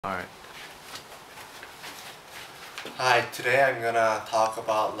Alright. Hi, today I'm gonna talk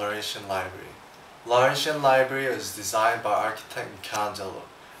about Laurentian Library. Laurentian Library is designed by architect Michelangelo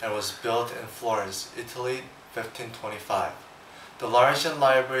and was built in Florence, Italy, 1525. The Laurentian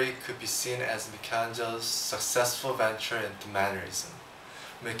Library could be seen as Michelangelo's successful venture into mannerism.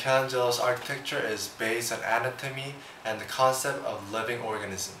 Michelangelo's architecture is based on anatomy and the concept of living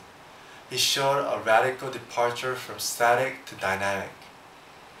organism. He showed a radical departure from static to dynamic.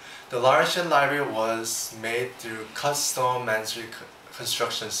 The Laurentian Library was made through cut stone masonry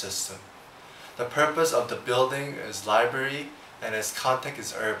construction system. The purpose of the building is library and its context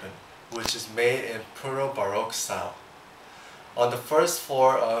is urban, which is made in Proto-Baroque style. On the first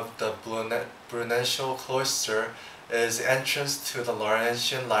floor of the Brunetian cloister is the entrance to the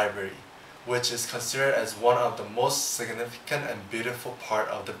Laurentian Library, which is considered as one of the most significant and beautiful part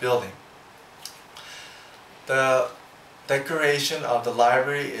of the building. The decoration of the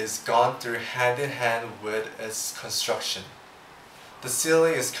library is gone through hand in hand with its construction. The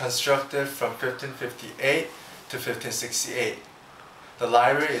ceiling is constructed from 1558 to 1568. The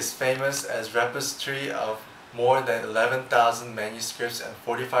library is famous as repository of more than 11,000 manuscripts and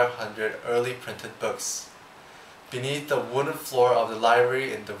 4,500 early printed books. Beneath the wooden floor of the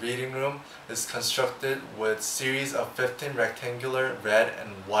library in the reading room is constructed with series of 15 rectangular red and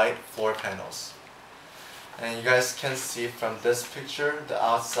white floor panels. And you guys can see from this picture the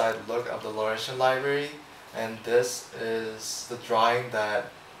outside look of the Laurentian Library, and this is the drawing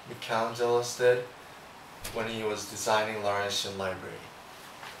that Michelangelo did when he was designing Laurentian Library.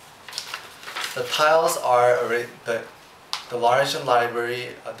 The tiles are the Laurentian Library.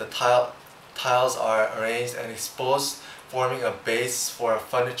 Tiles are arranged and exposed, forming a base for a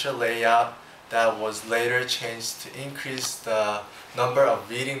furniture layout that was later changed to increase the number of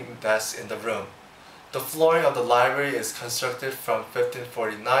reading desks in the room. The flooring of the library is constructed from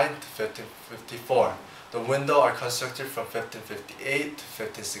 1549 to 1554. The windows are constructed from 1558 to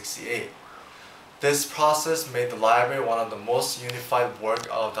 1568. This process made the library one of the most unified work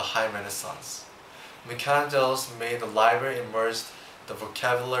of the High Renaissance. Michelangelo made the library immersed the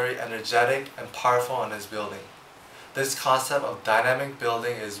vocabulary energetic and powerful on his building. This concept of dynamic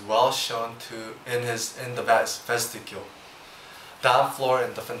building is well shown in the vestibule, down floor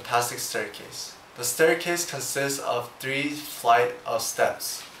in the fantastic staircase. The staircase consists of 3 flights of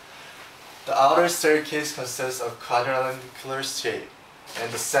steps. The outer staircase consists of quadrangular shape,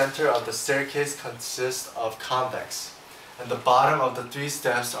 and the center of the staircase consists of convex, and the bottom of the 3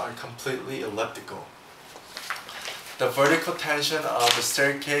 steps are completely elliptical. The vertical tension of the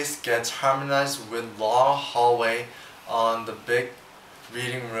staircase gets harmonized with long hallway on the big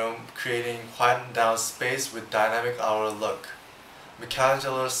reading room, creating quietened down space with dynamic outer look.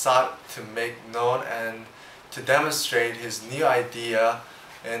 Michelangelo sought to make known and to demonstrate his new idea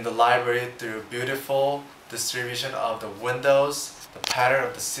in the library through beautiful distribution of the windows, the pattern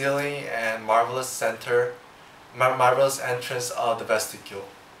of the ceiling, and marvelous entrance of the vestibule.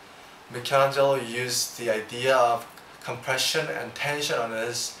 Michelangelo used the idea of compression and tension on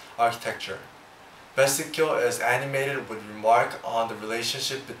his architecture. Vestibule is animated with remark on the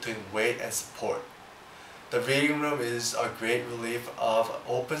relationship between weight and support. The reading room is a great relief of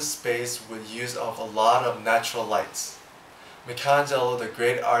open space with use of a lot of natural lights. Michelangelo, the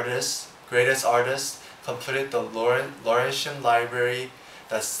greatest artist, completed the Laurentian Library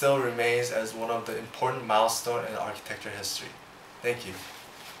that still remains as one of the important milestones in architecture history. Thank you.